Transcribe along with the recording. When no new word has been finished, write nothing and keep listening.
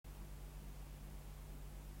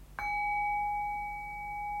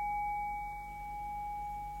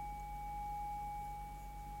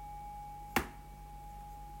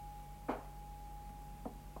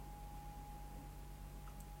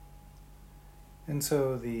And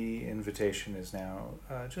so the invitation is now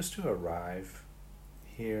just to arrive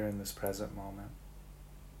here in this present moment.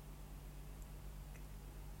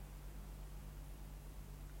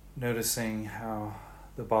 Noticing how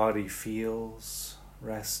the body feels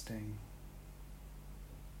resting.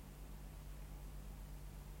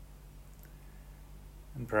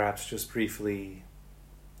 And perhaps just briefly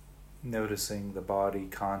noticing the body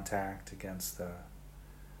contact against the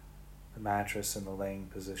mattress in the laying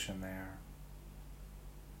position there.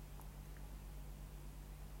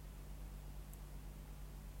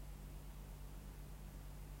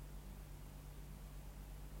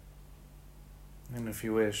 And if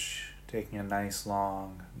you wish, taking a nice,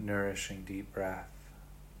 long, nourishing, deep breath.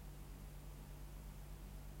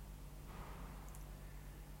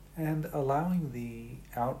 And allowing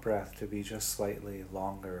the out-breath to be just slightly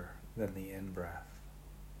longer than the in-breath.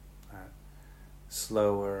 That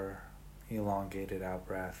slower, elongated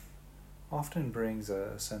out-breath often brings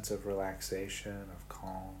a sense of relaxation, of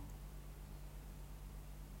calm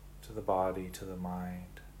to the body, to the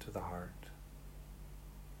mind, to the heart.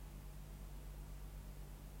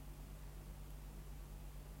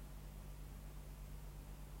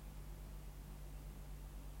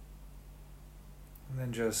 And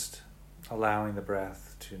then just allowing the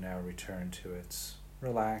breath to now return to its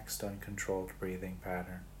relaxed, uncontrolled breathing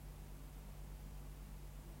pattern.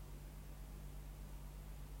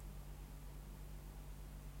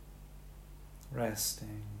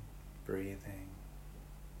 Resting, breathing.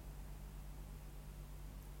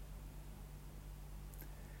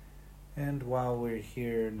 And while we're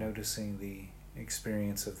here noticing the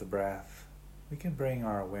experience of the breath, we can bring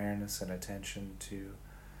our awareness and attention to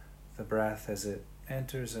the breath as it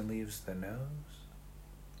enters and leaves the nose.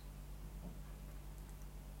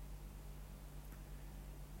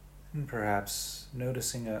 And perhaps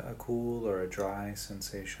noticing a cool or a dry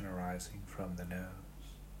sensation arising from the nose.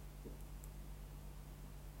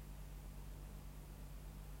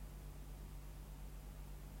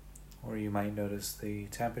 Or you might notice the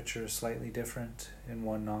temperature slightly different in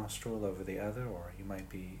one nostril over the other, or you might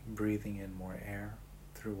be breathing in more air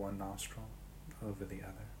through one nostril over the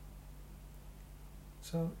other.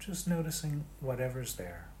 So just noticing whatever's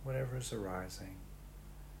there, whatever's arising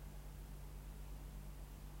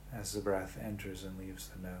as the breath enters and leaves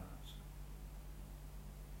the nose.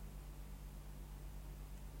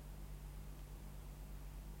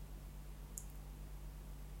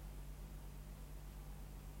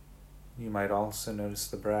 You might also notice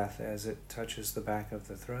the breath as it touches the back of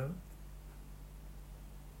the throat.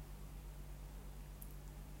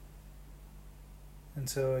 And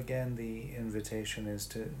so again, the invitation is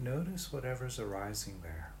to notice whatever's arising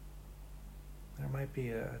there. There might be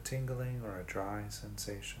a tingling or a dry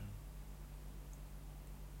sensation.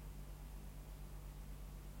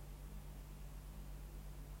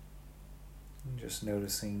 And just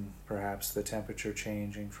noticing perhaps the temperature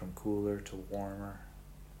changing from cooler to warmer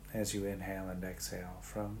as you inhale and exhale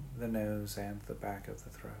from the nose and the back of the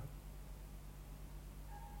throat.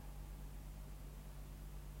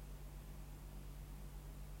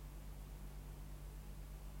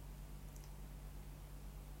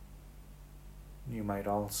 You might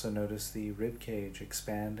also notice the rib cage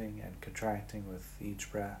expanding and contracting with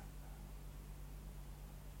each breath.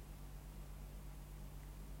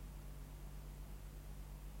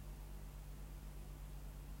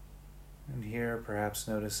 And here, perhaps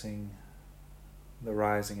noticing the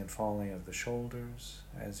rising and falling of the shoulders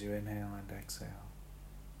as you inhale and exhale.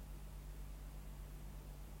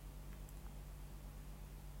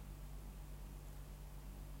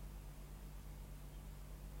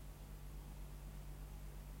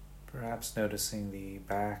 Perhaps noticing the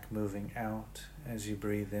back moving out as you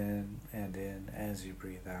breathe in as you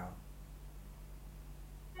breathe out.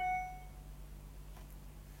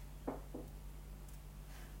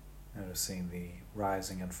 Noticing the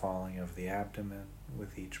rising and falling of the abdomen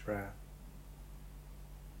with each breath.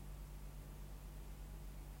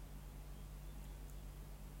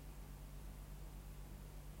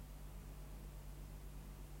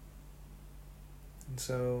 And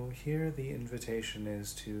so here the invitation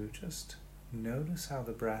is to just notice how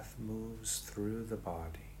the breath moves through the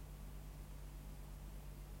body.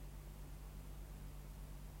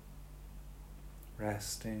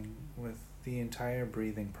 Resting with the entire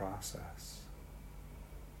breathing process.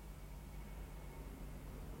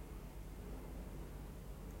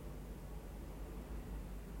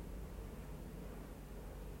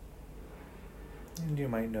 And you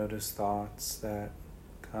might notice thoughts that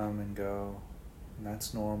come and go, and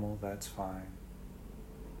that's normal, that's fine.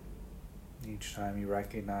 Each time you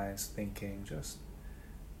recognize thinking, just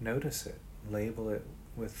notice it, label it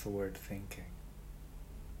with the word thinking.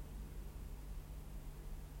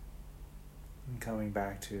 And coming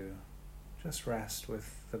back to just rest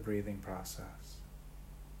with the breathing process.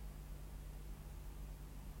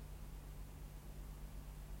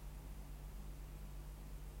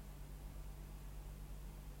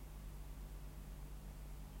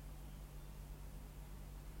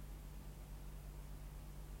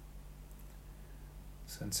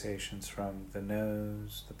 Sensations from the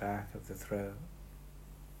nose, the back of the throat,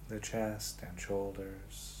 the chest and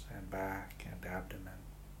shoulders, and back and abdomen.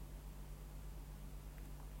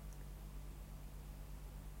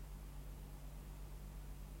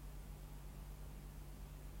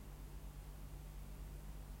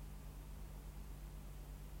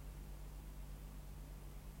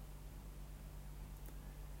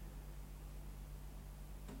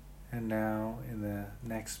 And now, in the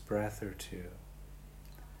next breath or two,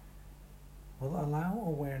 we'll allow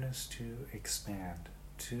awareness to expand,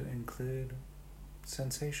 to include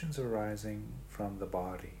sensations arising from the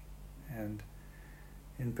body. And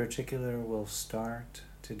in particular, we'll start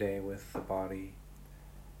today with the body,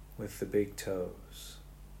 with the big toes.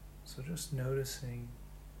 So just noticing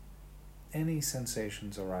any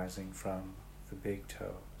sensations arising from the big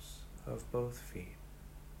toes of both feet.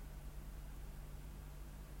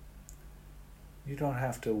 You don't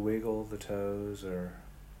have to wiggle the toes or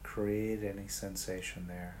create any sensation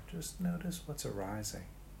there. Just notice what's arising.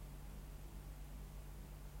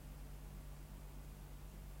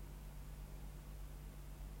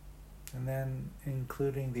 And then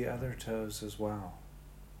including the other toes as well.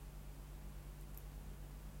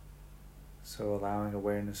 So allowing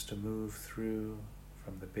awareness to move through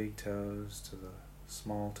from the big toes to the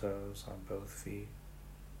small toes on both feet.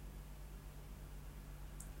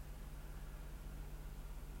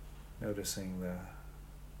 Noticing the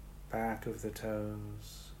back of the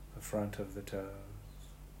toes, the front of the toes.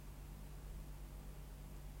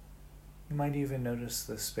 You might even notice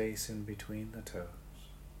the space in between the toes.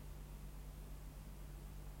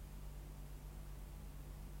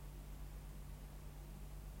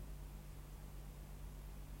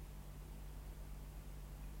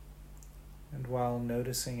 And while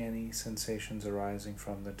noticing any sensations arising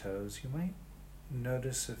from the toes, you might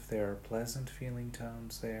notice if there are pleasant feeling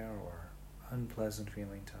tones there or unpleasant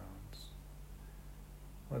feeling tones.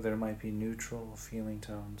 Or there might be neutral feeling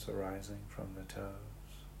tones arising from the toes.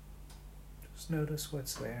 Just notice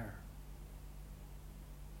what's there.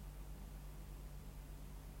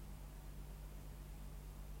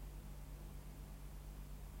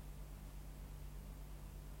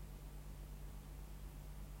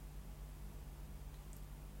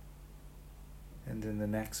 And in the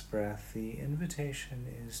next breath, the invitation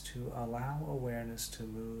is to allow awareness to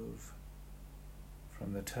move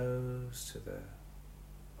from the toes to the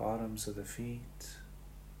bottoms of the feet,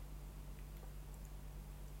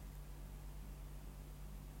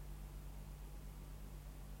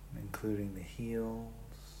 including the heels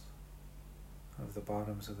of the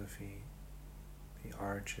bottoms of the feet, the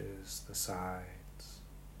arches, the sides.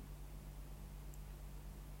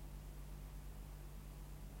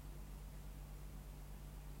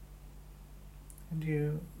 And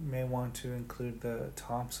you may want to include the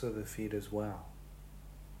tops of the feet as well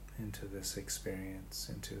into this experience,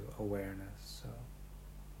 into awareness. So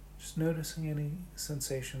just noticing any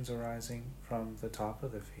sensations arising from the top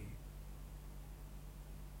of the feet.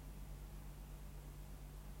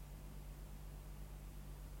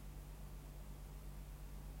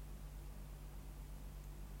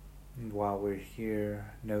 And while we're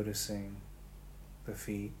here noticing the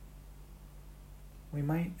feet, we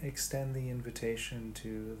might extend the invitation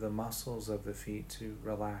to the muscles of the feet to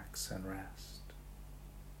relax and rest.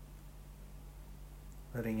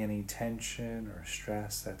 Letting any tension or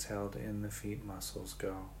stress that's held in the feet muscles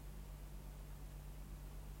go.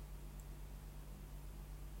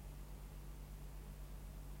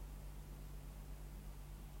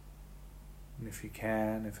 And if you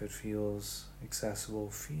can, if it feels accessible,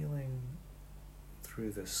 feeling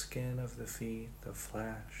through the skin of the feet, the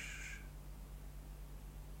flesh,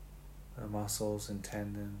 the muscles and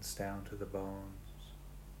tendons down to the bones,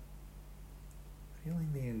 feeling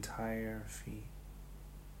the entire feet.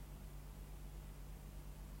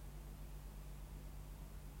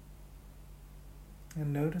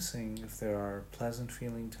 And noticing if there are pleasant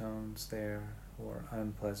feeling tones there or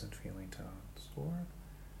unpleasant feeling tones, or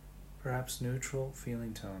perhaps neutral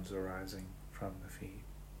feeling tones arising from the feet.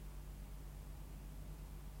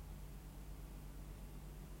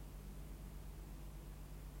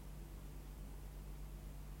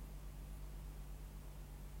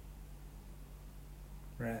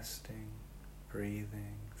 Resting,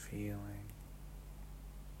 breathing, feeling.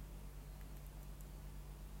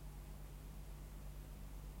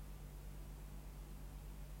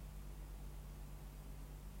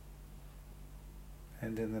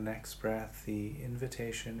 And in the next breath, the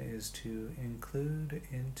invitation is to include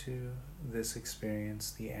into this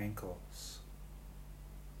experience the ankles.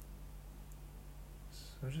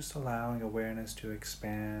 So just allowing awareness to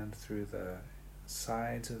expand through the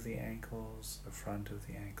sides of the ankles, the front of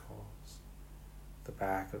the ankles, the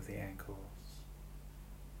back of the ankles.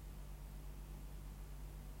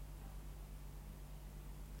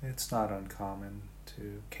 It's not uncommon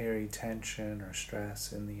to carry tension or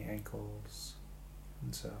stress in the ankles.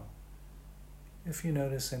 And so, if you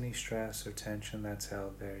notice any stress or tension that's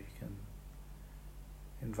held there, you can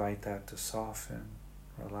invite that to soften,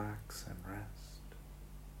 relax, and rest.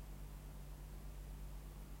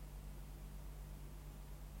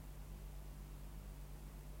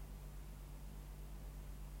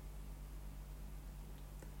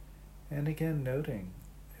 And again, noting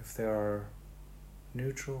if there are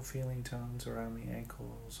neutral feeling tones around the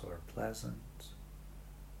ankles or pleasant,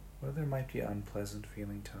 or there might be unpleasant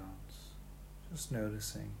feeling tones. Just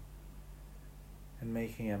noticing and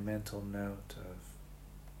making a mental note of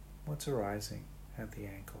what's arising at the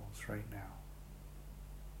ankles right now.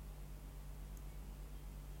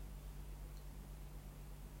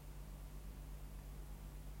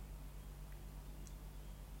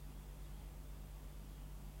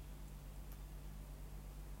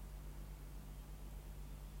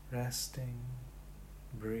 Resting,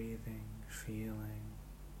 breathing, feeling.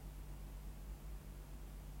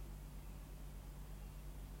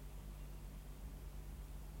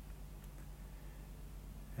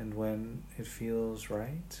 And when it feels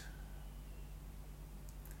right,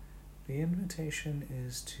 the invitation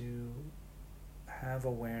is to have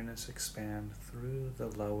awareness expand through the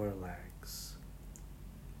lower legs.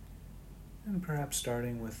 And perhaps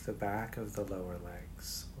starting with the back of the lower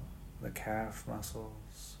legs, the calf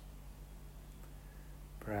muscles.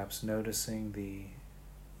 Perhaps noticing the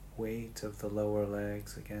weight of the lower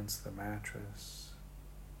legs against the mattress.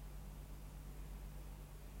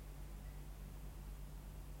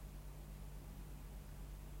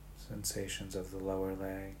 Sensations of the lower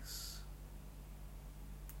legs.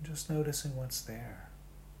 Just noticing what's there.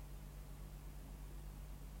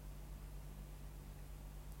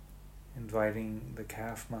 Inviting the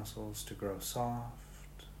calf muscles to grow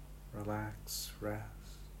soft, relax, rest,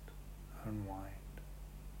 unwind.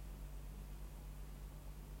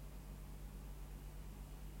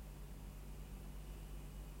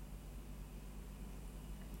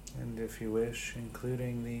 And if you wish,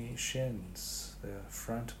 including the shins, the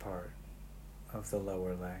front part of the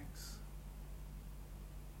lower legs.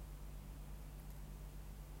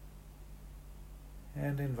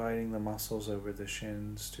 And inviting the muscles over the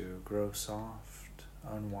shins to grow soft,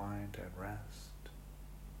 unwind, and rest.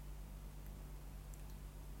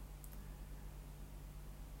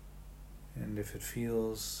 And if it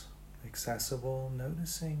feels accessible,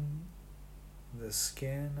 noticing the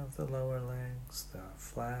skin of the lower legs, the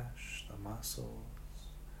flesh, the muscles,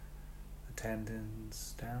 the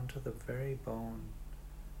tendons, down to the very bone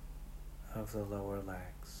of the lower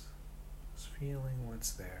legs. Just feeling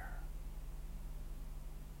what's there.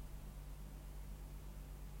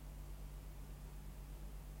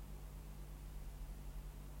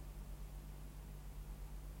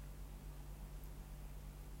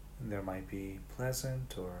 And there might be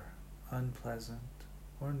pleasant or unpleasant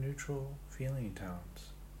or neutral feeling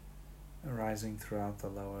tones arising throughout the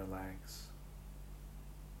lower legs.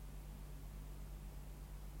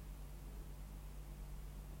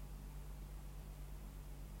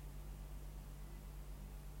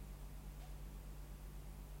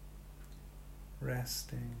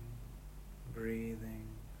 Resting, breathing,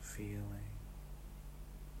 feeling.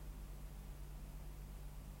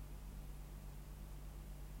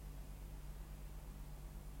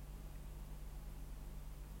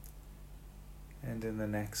 And in the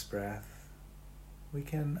next breath, we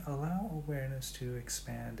can allow awareness to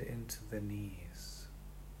expand into the knees.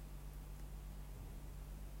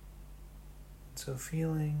 So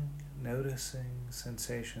feeling, noticing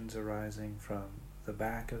sensations arising from the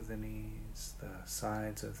back of the knees, the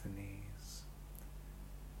sides of the knees,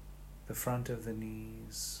 the front of the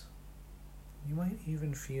knees. You might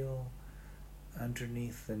even feel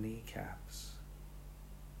underneath the kneecaps.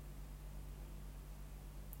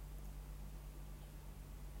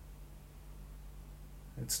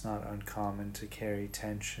 It's not uncommon to carry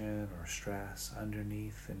tension or stress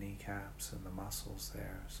underneath the kneecaps and the muscles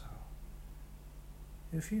there, so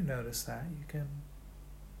if you notice that, you can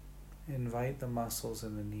invite the muscles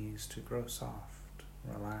in the knees to grow soft,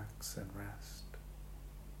 relax, and rest.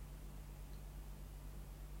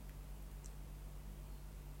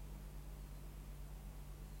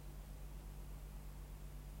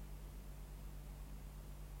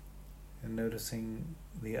 noticing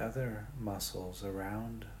the other muscles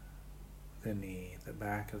around the knee, the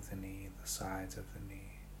back of the knee, the sides of the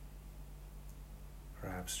knee,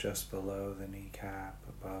 perhaps just below the kneecap,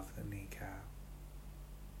 above the kneecap.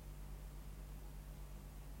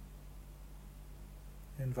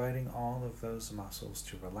 Inviting all of those muscles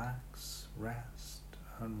to relax, rest,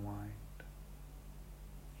 unwind.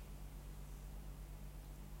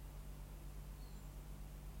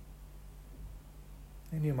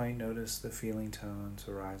 And you might notice the feeling tones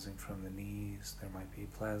arising from the knees. There might be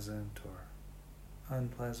pleasant or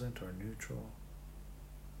unpleasant or neutral.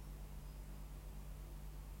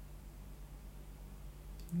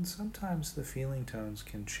 And sometimes the feeling tones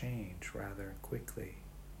can change rather quickly.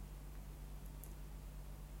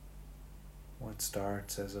 What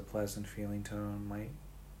starts as a pleasant feeling tone might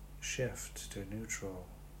shift to neutral.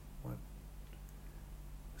 What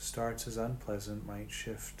starts as unpleasant might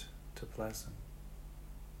shift to pleasant.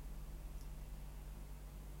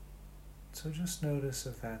 So just notice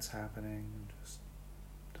if that's happening. Just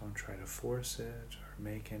don't try to force it or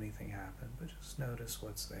make anything happen, but just notice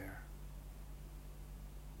what's there.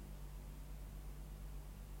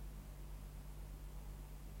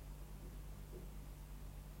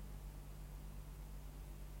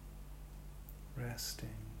 Resting,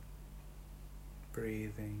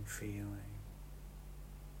 breathing, feeling.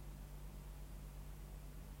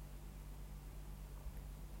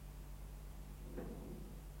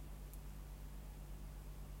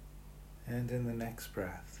 And in the next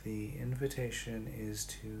breath, the invitation is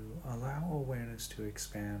to allow awareness to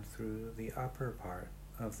expand through the upper part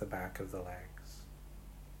of the back of the legs.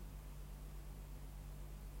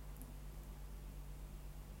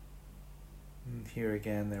 And here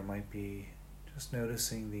again, there might be just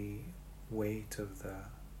noticing the weight of the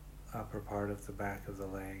upper part of the back of the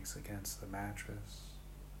legs against the mattress,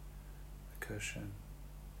 the cushion.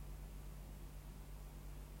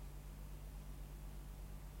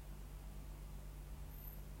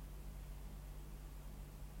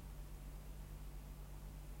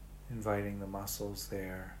 Inviting the muscles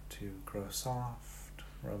there to grow soft,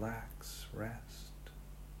 relax, rest.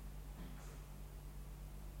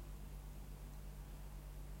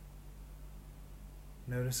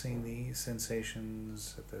 Noticing the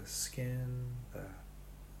sensations of the skin, the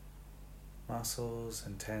muscles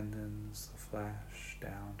and tendons, the flesh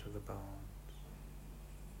down to the bones.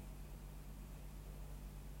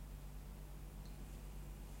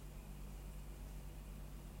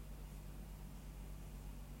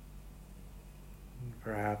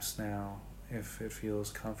 Perhaps now, if it feels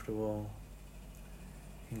comfortable,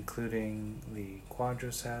 including the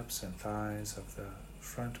quadriceps and thighs of the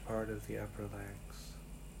front part of the upper legs.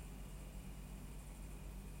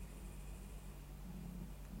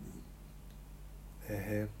 The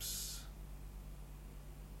hips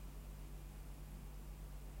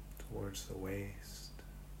towards the waist.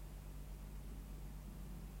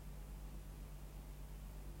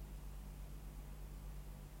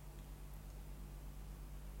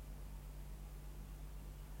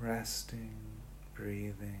 Resting,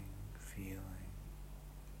 breathing, feeling,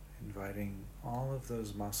 inviting all of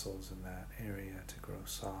those muscles in that area to grow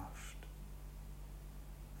soft,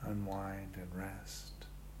 unwind and rest.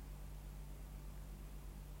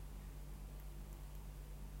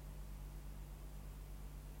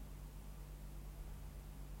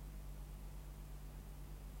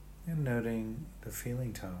 And noting the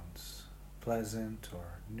feeling tones, pleasant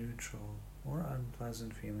or neutral or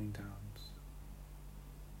unpleasant feeling tones.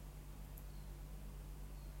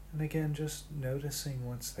 And again, just noticing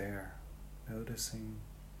what's there, noticing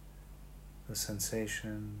the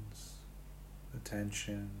sensations, the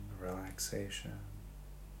tension, the relaxation,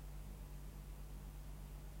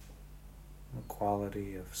 the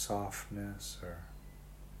quality of softness, or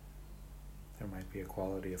there might be a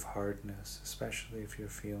quality of hardness, especially if you're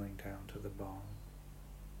feeling down to the bone.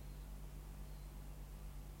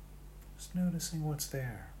 Just noticing what's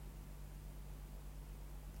there.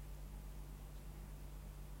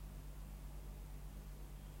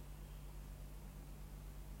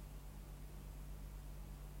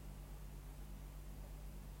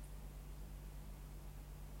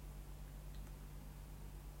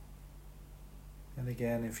 And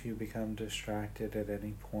again, if you become distracted at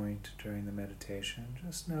any point during the meditation,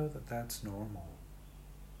 just know that that's normal.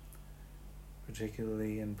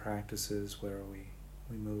 Particularly in practices where we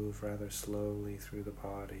move rather slowly through the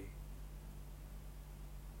body.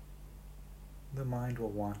 The mind will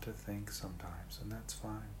want to think sometimes, and that's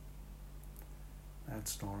fine.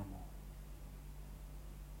 That's normal.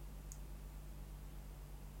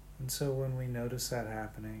 And so when we notice that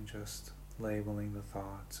happening, just labeling the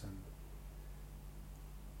thoughts and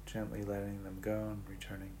gently letting them go and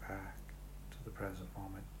returning back to the present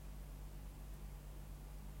moment.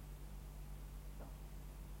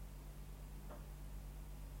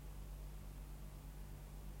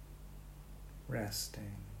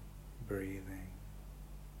 Resting, breathing.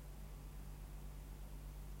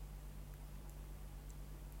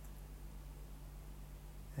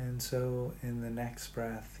 And so in the next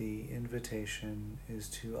breath, the invitation is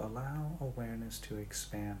to allow awareness to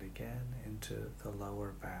expand again into the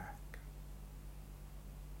lower back.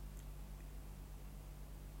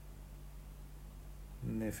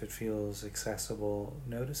 And if it feels accessible,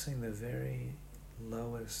 noticing the very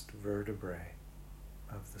lowest vertebrae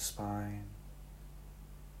of the spine,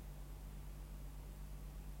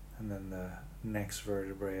 and then the next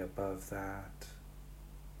vertebrae above that,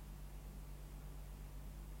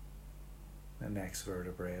 the next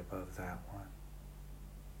vertebrae above that one.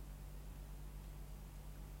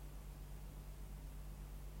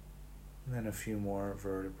 And then a few more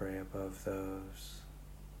vertebrae above those.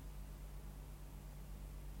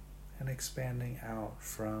 And expanding out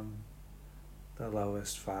from the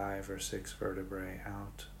lowest 5 or 6 vertebrae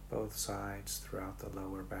out both sides throughout the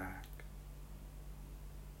lower back.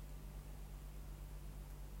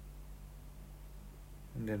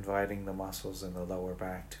 And inviting the muscles in the lower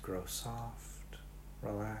back to grow soft,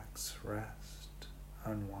 relax, rest,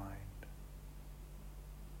 unwind.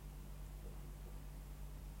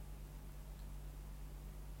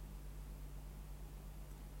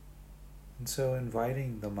 And so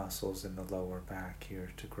inviting the muscles in the lower back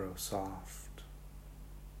here to grow soft,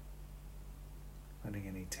 letting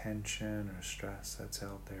any tension or stress that's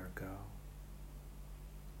out there go.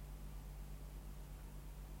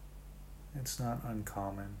 It's not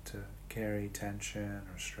uncommon to carry tension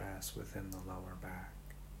or stress within the lower back.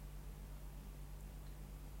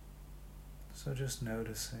 So just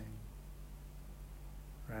noticing,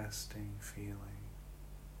 resting, feeling.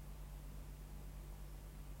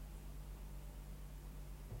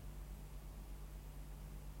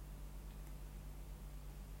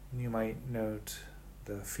 You might note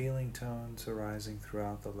the feeling tones arising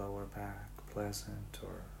throughout the lower back, pleasant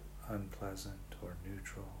or unpleasant or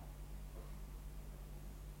neutral.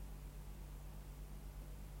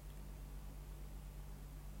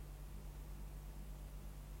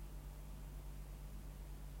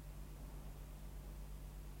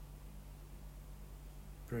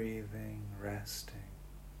 Breathing, resting,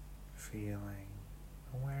 feeling,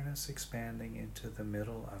 awareness expanding into the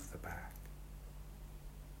middle of the back.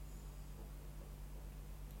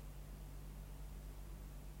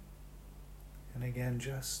 And again,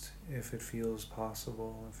 just if it feels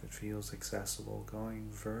possible, if it feels accessible, going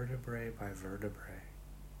vertebrae by vertebrae,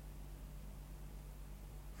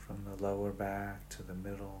 from the lower back to the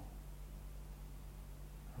middle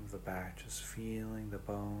of the back, just feeling the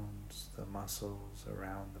bones, the muscles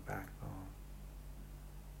around the backbone.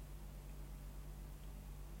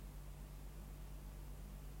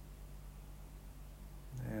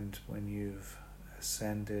 And when you've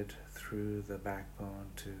ascended through the backbone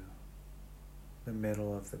to the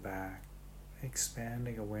middle of the back,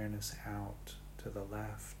 expanding awareness out to the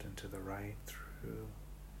left and to the right through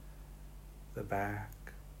the back.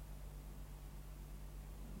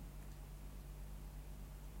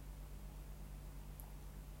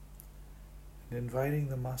 And inviting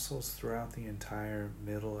the muscles throughout the entire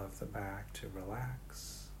middle of the back to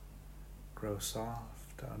relax, grow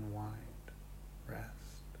soft, unwind, rest.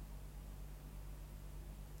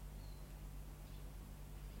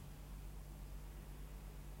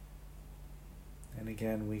 And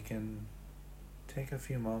again, we can take a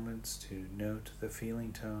few moments to note the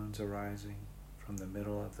feeling tones arising from the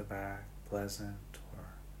middle of the back, pleasant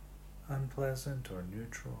or unpleasant or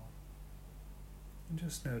neutral, and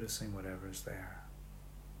just noticing whatever's there.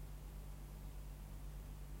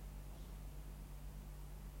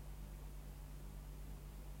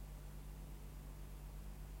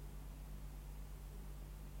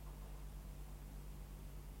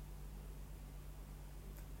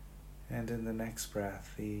 And in the next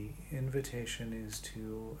breath, the invitation is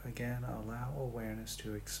to again allow awareness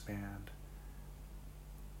to expand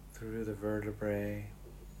through the vertebrae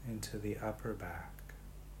into the upper back.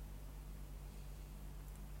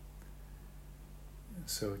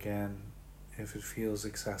 So again, if it feels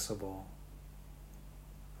accessible,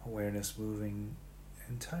 awareness moving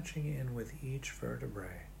and touching in with each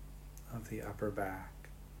vertebrae of the upper back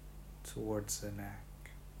towards the neck.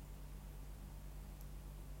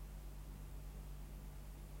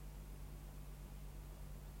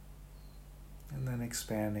 And then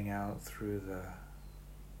expanding out through the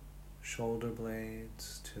shoulder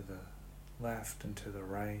blades to the left and to the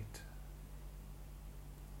right.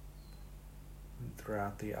 and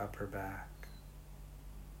throughout the upper back.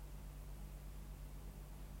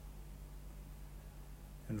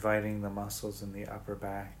 Inviting the muscles in the upper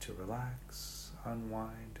back to relax,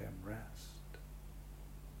 unwind, and rest.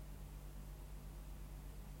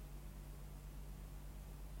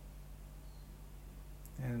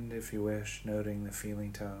 And if you wish, noting the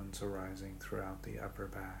feeling tones arising throughout the upper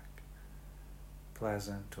back,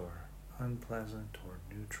 pleasant or unpleasant or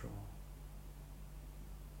neutral.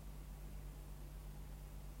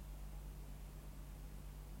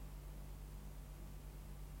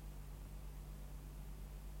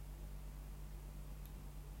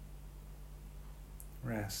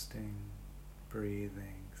 Resting,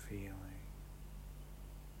 breathing, feeling.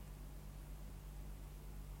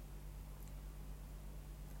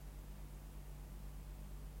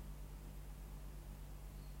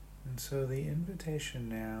 And so the invitation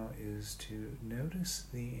now is to notice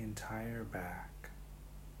the entire back,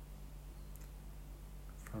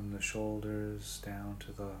 from the shoulders down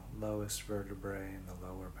to the lowest vertebrae in the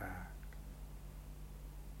lower back.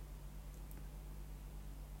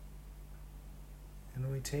 And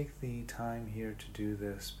we take the time here to do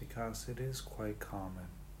this because it is quite common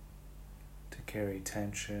to carry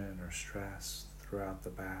tension or stress throughout the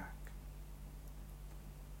back.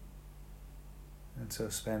 And so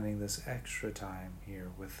spending this extra time here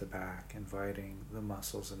with the back, inviting the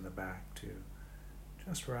muscles in the back to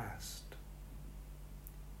just rest.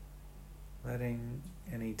 Letting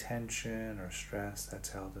any tension or stress that's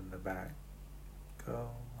held in the back go,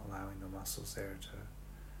 allowing the muscles there to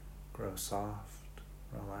grow soft,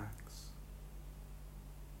 relax.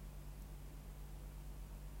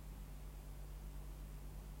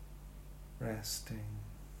 Resting,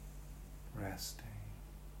 resting.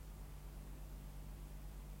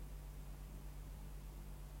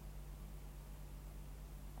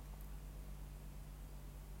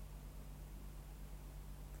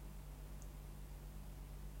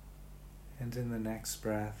 And in the next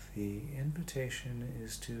breath, the invitation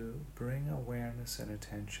is to bring awareness and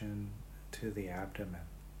attention to the abdomen.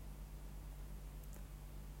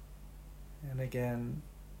 And again,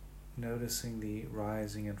 noticing the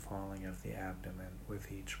rising and falling of the abdomen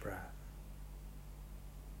with each breath.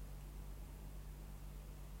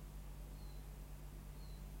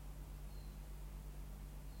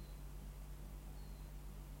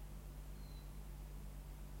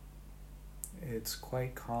 It's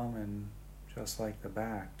quite common, just like the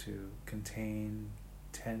back, to contain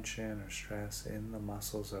tension or stress in the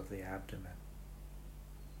muscles of the abdomen.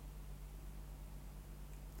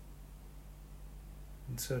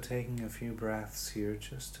 And so taking a few breaths here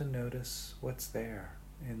just to notice what's there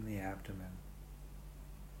in the abdomen.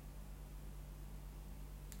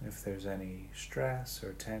 If there's any stress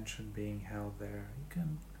or tension being held there, you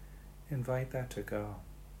can invite that to go.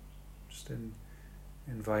 Just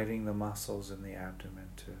inviting the muscles in the abdomen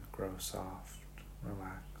to grow soft,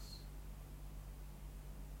 relax.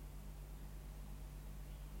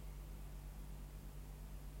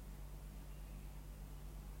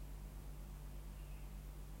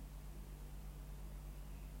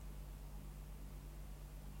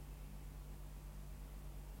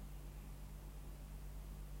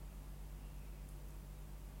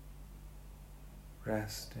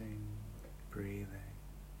 Resting, breathing.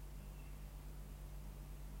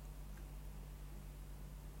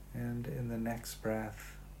 And in the next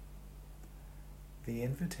breath, the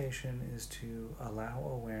invitation is to allow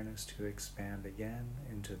awareness to expand again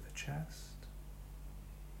into the chest.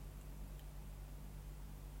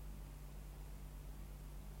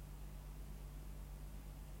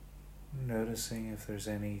 Noticing if there's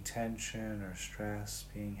any tension or stress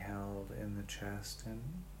being held in the chest, and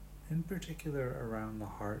in particular around the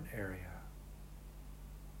heart area.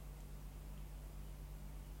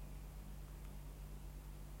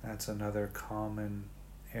 That's another common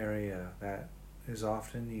area that is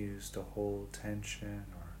often used to hold tension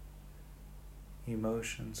or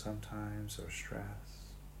emotion sometimes, or stress.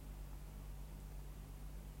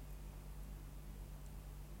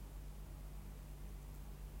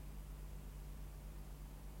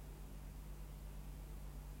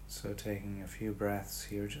 So taking a few breaths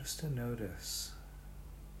here just to notice,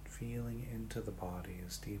 feeling into the body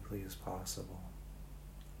as deeply as possible.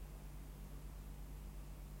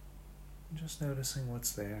 Just noticing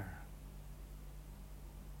what's there.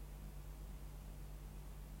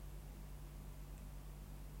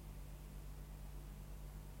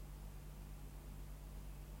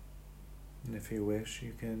 And if you wish,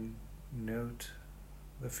 you can note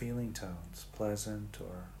the feeling tones, pleasant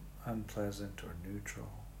or unpleasant or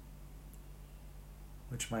neutral,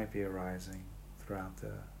 which might be arising throughout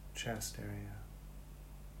the chest area.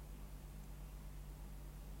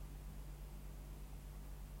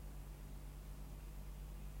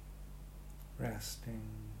 resting,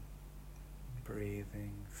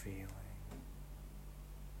 breathing, feeling.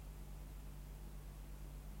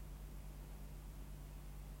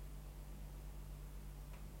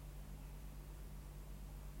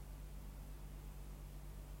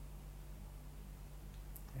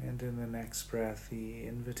 And in the next breath, the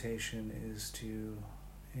invitation is to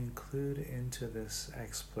include into this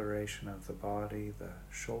exploration of the body the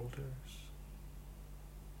shoulders.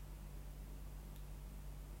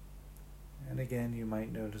 And again, you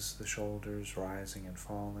might notice the shoulders rising and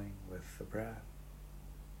falling with the breath.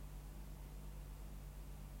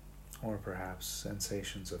 Or perhaps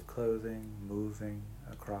sensations of clothing moving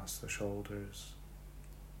across the shoulders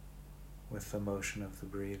with the motion of the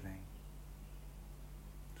breathing.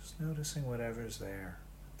 Just noticing whatever's there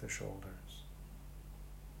at the shoulders.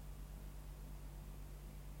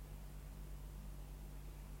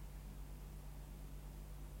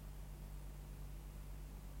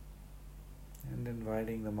 And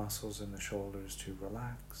inviting the muscles in the shoulders to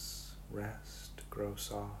relax, rest, grow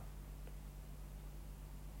soft.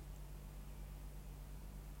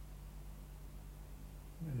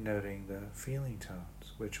 And noting the feeling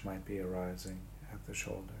tones which might be arising at the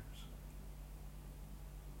shoulders.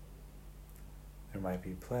 There might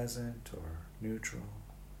be pleasant or neutral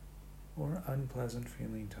or unpleasant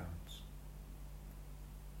feeling tones.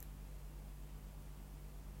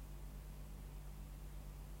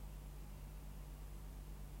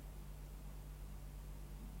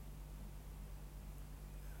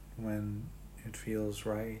 When it feels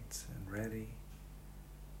right and ready,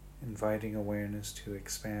 inviting awareness to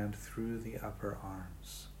expand through the upper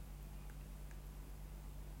arms.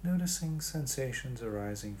 Noticing sensations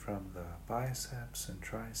arising from the biceps and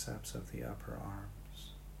triceps of the upper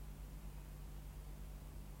arms.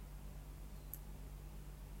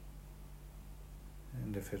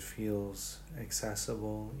 And if it feels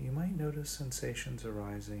accessible, you might notice sensations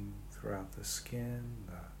arising throughout the skin,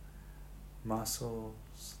 the muscles,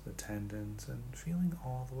 the tendons, and feeling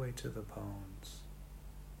all the way to the bones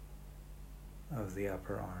of the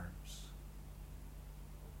upper arms,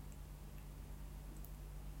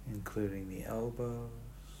 including the elbows,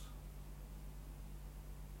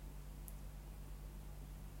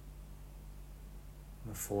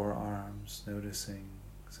 the forearms, noticing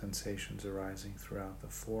sensations arising throughout the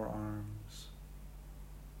forearms,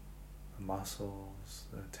 the muscles,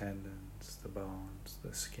 the tendons, the bones,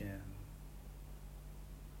 the skin.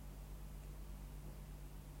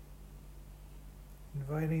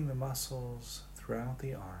 Inviting the muscles throughout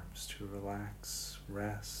the arms to relax,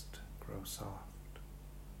 rest, grow soft.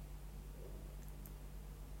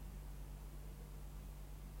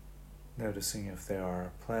 Noticing if there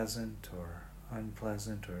are pleasant or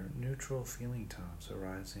unpleasant or neutral feeling tones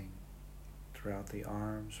arising throughout the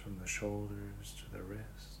arms from the shoulders to the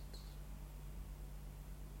wrists.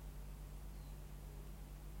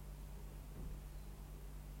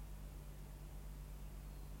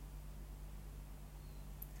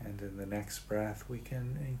 And in the next breath, we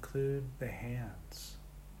can include the hands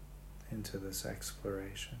into this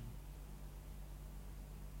exploration.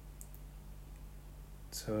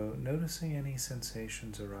 So noticing any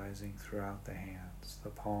sensations arising throughout the hands, the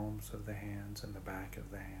palms of the hands and the back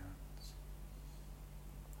of the hands,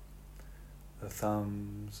 the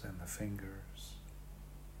thumbs and the fingers.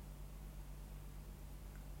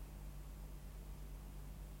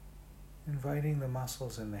 Inviting the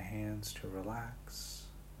muscles in the hands to relax,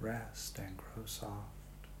 rest, and grow soft.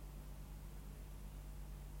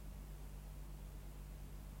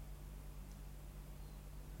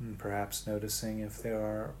 And perhaps noticing if there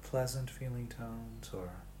are pleasant feeling tones or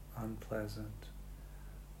unpleasant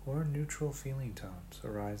or neutral feeling tones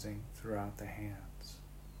arising throughout the hands.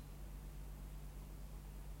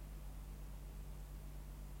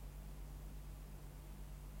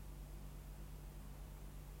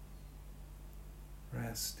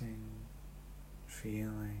 Resting,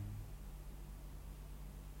 feeling,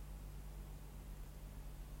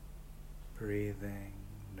 breathing,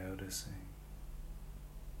 noticing.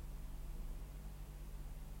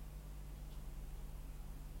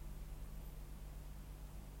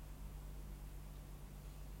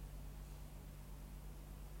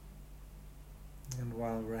 And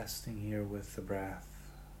while resting here with the breath,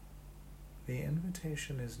 the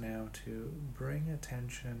invitation is now to bring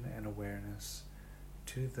attention and awareness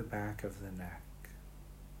to the back of the neck.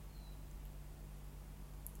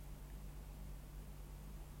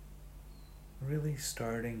 Really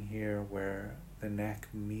starting here where the neck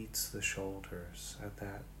meets the shoulders at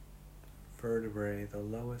that vertebrae, the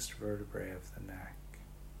lowest vertebrae of the neck.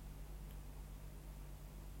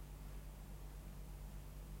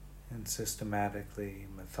 And systematically,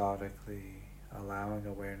 methodically allowing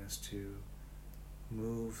awareness to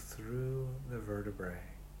move through the vertebrae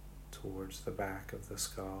towards the back of the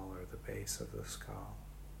skull or the base of the skull.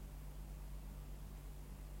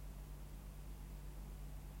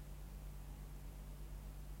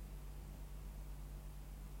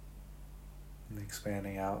 And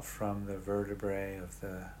expanding out from the vertebrae of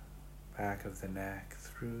the back of the neck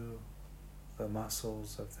through the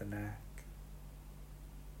muscles of the neck,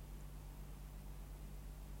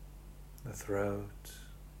 the throat,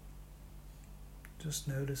 just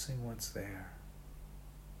noticing what's there,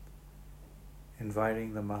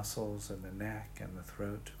 inviting the muscles in the neck and the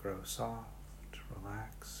throat to grow soft,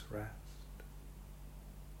 relax, rest.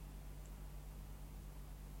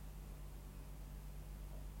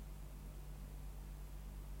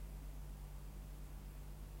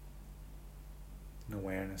 And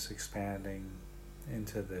awareness expanding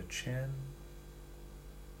into the chin,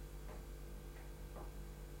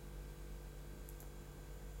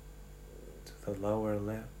 to the lower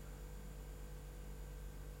lip,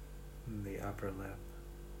 and the upper lip.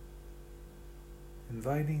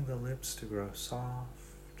 Inviting the lips to grow soft,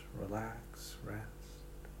 relax, rest.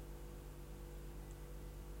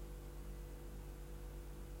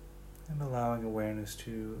 And allowing awareness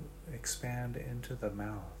to expand into the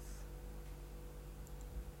mouth.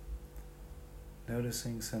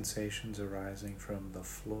 Noticing sensations arising from the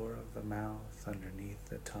floor of the mouth underneath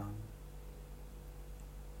the tongue.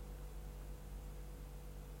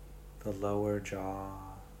 The lower jaw,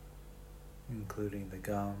 including the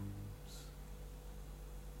gums,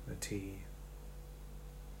 the teeth,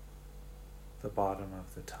 the bottom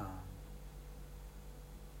of the tongue.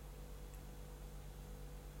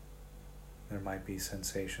 There might be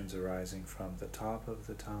sensations arising from the top of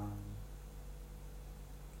the tongue,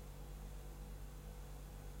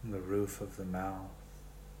 the roof of the mouth,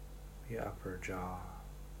 the upper jaw,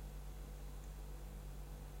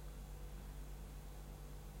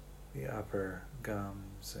 the upper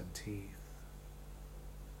gums and teeth.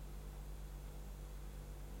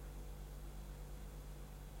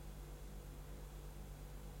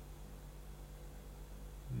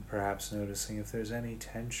 And perhaps noticing if there's any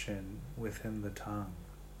tension within the tongue.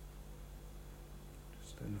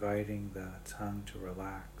 Just inviting the tongue to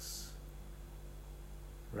relax.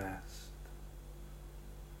 Rest.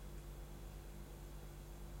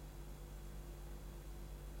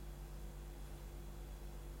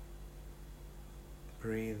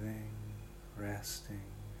 Breathing, resting,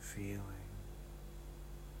 feeling.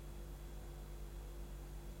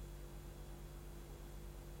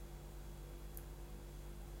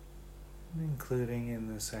 And including in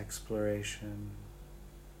this exploration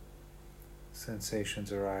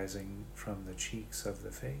sensations arising from the cheeks of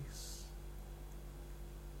the face.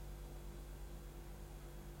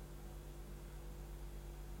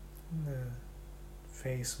 The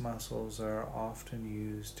face muscles are often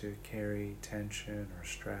used to carry tension or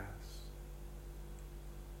stress.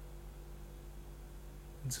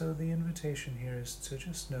 And so the invitation here is to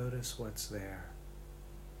just notice what's there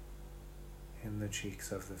in the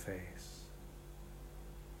cheeks of the face.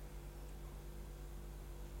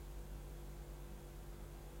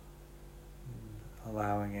 And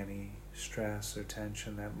allowing any stress or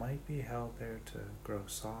tension that might be held there to grow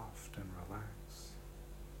soft and relax.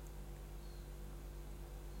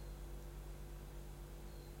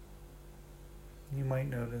 You might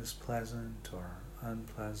notice pleasant or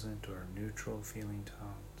unpleasant or neutral feeling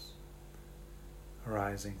tones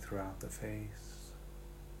arising throughout the face.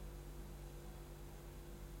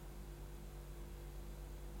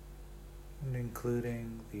 And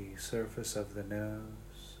including the surface of the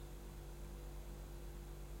nose,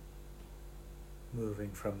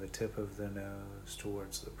 moving from the tip of the nose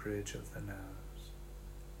towards the bridge of the nose.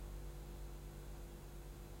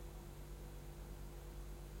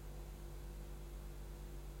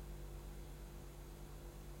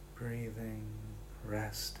 Breathing,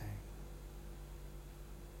 resting,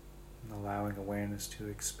 and allowing awareness to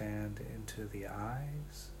expand into the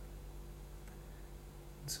eyes.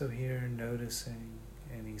 And so here, noticing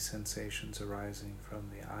any sensations arising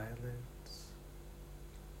from the eyelids,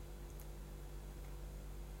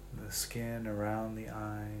 the skin around the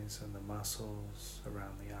eyes and the muscles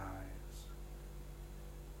around the eyes,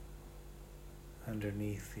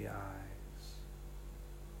 underneath the eyes.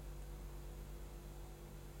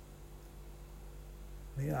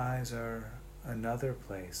 The eyes are another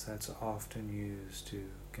place that's often used to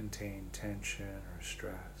contain tension or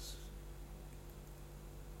stress.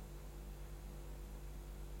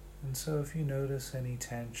 And so if you notice any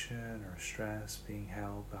tension or stress being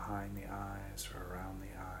held behind the eyes or around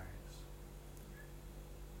the eyes,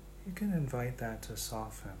 you can invite that to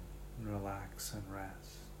soften and relax and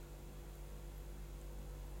rest.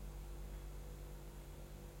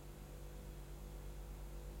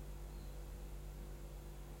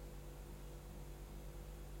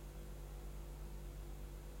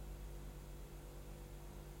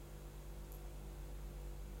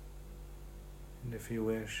 And if you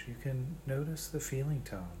wish, you can notice the feeling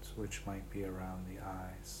tones which might be around the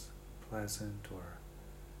eyes, pleasant or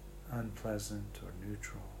unpleasant or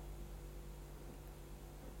neutral.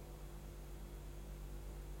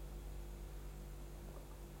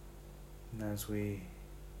 And as we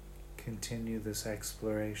continue this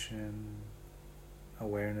exploration,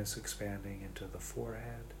 awareness expanding into the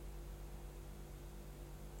forehead,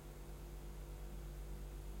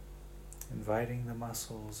 inviting the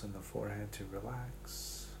muscles in the forehead to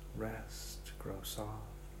relax, rest, grow soft.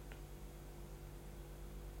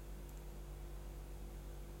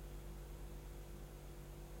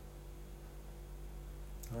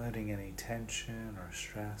 Letting any tension or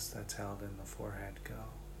stress that's held in the forehead go.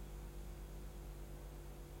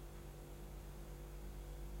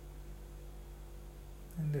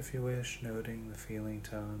 And if you wish, noting the feeling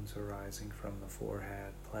tones arising from the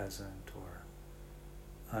forehead, pleasant or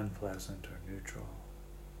unpleasant or neutral.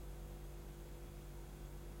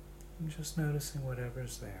 And just noticing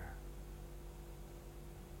whatever's there.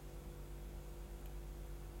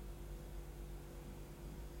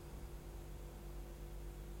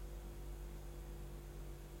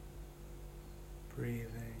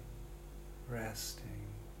 Breathing, resting.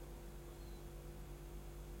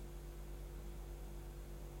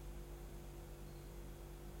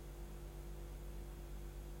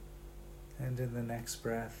 And in the next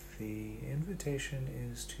breath, the invitation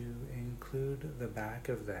is to include the back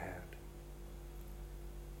of the head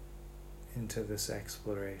into this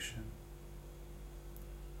exploration.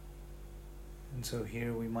 And so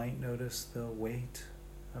here we might notice the weight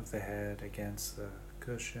of the head against the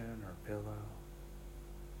cushion or pillow.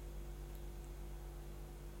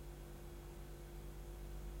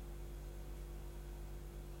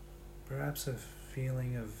 Perhaps a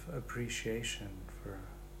feeling of appreciation for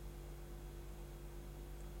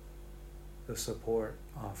the support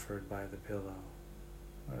offered by the pillow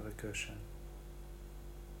or the cushion.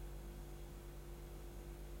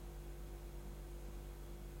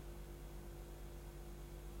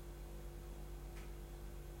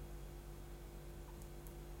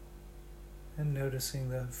 And noticing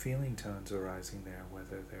the feeling tones arising there,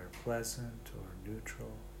 whether they're pleasant or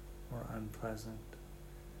neutral or unpleasant.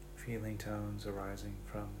 Feeling tones arising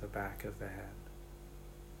from the back of the head.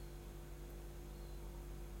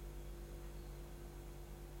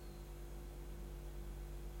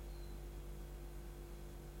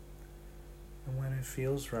 And when it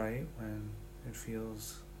feels right, when it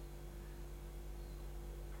feels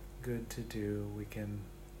good to do, we can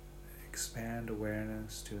expand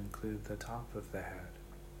awareness to include the top of the head,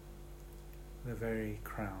 the very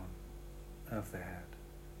crown of the head.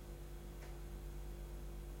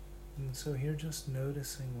 And so here just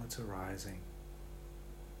noticing what's arising.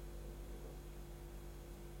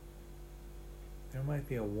 There might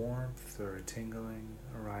be a warmth or a tingling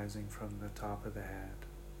arising from the top of the head.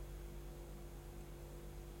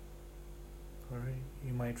 Or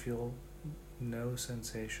you might feel no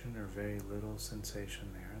sensation or very little sensation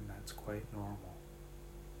there, and that's quite normal.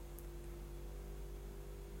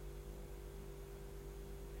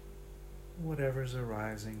 Whatever's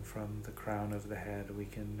arising from the crown of the head, we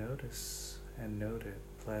can notice and note it,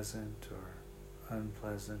 pleasant or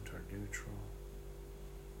unpleasant or neutral.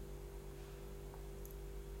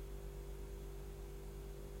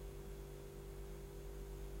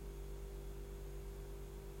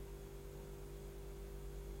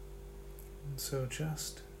 And so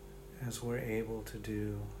just as we're able to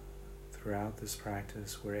do throughout this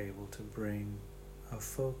practice, we're able to bring a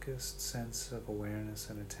focused sense of awareness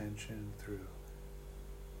and attention through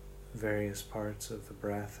various parts of the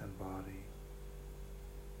breath and body.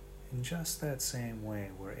 In just that same way,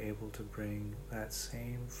 we're able to bring that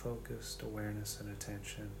same focused awareness and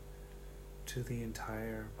attention to the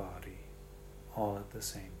entire body, all at the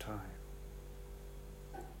same time.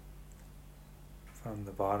 From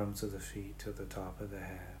the bottoms of the feet to the top of the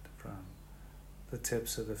head, from the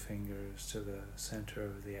tips of the fingers to the center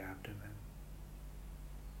of the abdomen.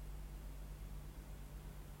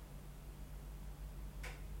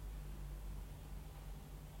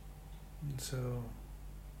 And so,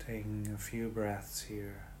 taking a few breaths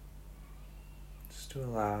here, just to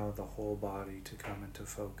allow the whole body to come into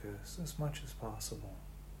focus as much as possible.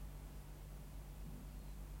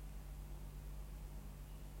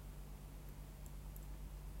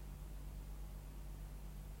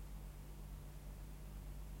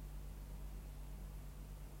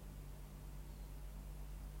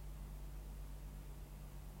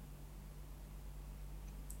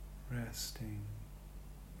 resting,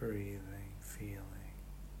 breathing, feeling.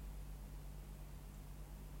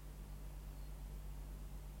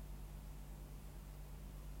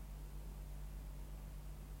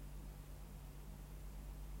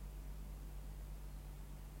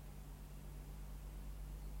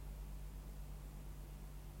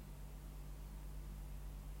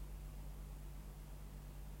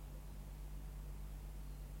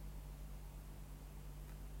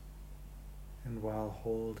 And while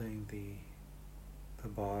holding the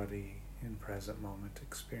body in present moment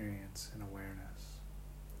experience and awareness,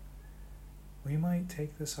 we might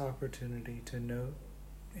take this opportunity to note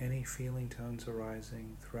any feeling tones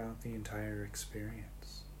arising throughout the entire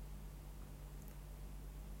experience.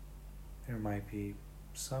 There might be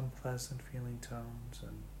some pleasant feeling tones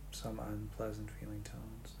and some unpleasant feeling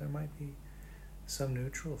tones. There might be some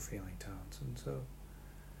neutral feeling tones, and so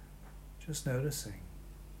just noticing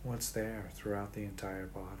what's there throughout the entire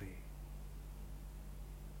body.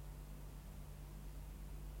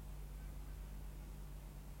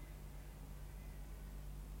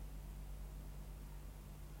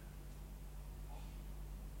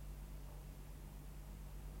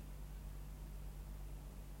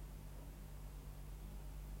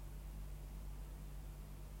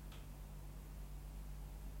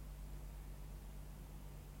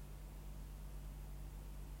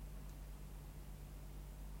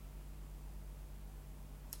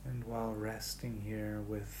 And while resting here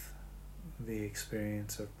with the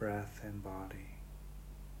experience of breath and body,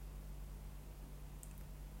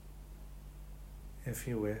 if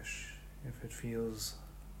you wish, if it feels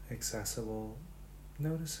accessible,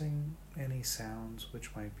 noticing any sounds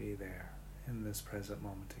which might be there in this present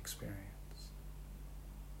moment experience.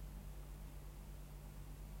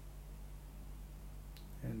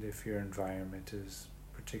 And if your environment is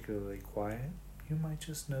particularly quiet, you might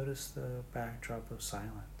just notice the backdrop of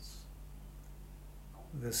silence,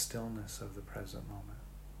 the stillness of the present moment.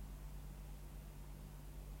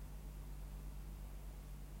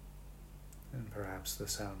 And perhaps the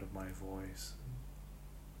sound of my voice,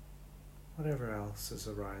 whatever else is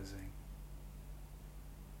arising.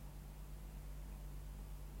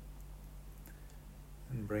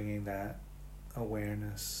 And bringing that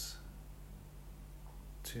awareness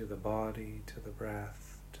to the body, to the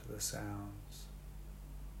breath, to the sounds,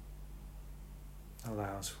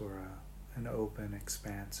 allows for an open,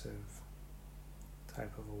 expansive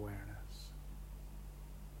type of awareness.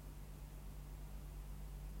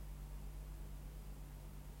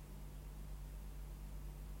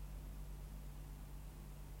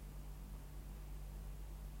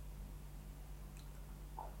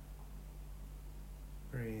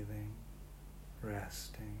 Breathing,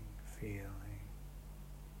 resting, feeling,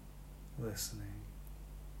 listening.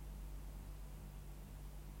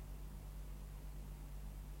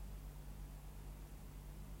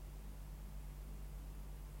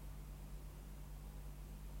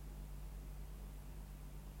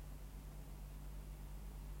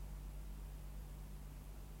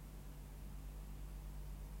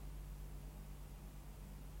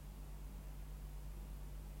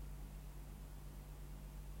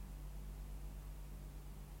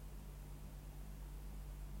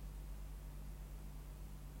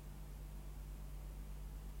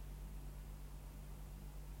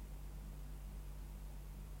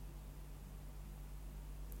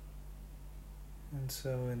 And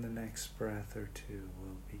so in the next breath or two,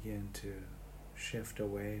 we'll begin to shift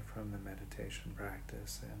away from the meditation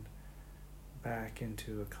practice and back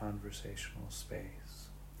into a conversational space.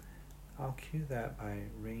 I'll cue that by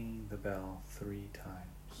ringing the bell 3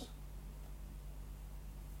 times.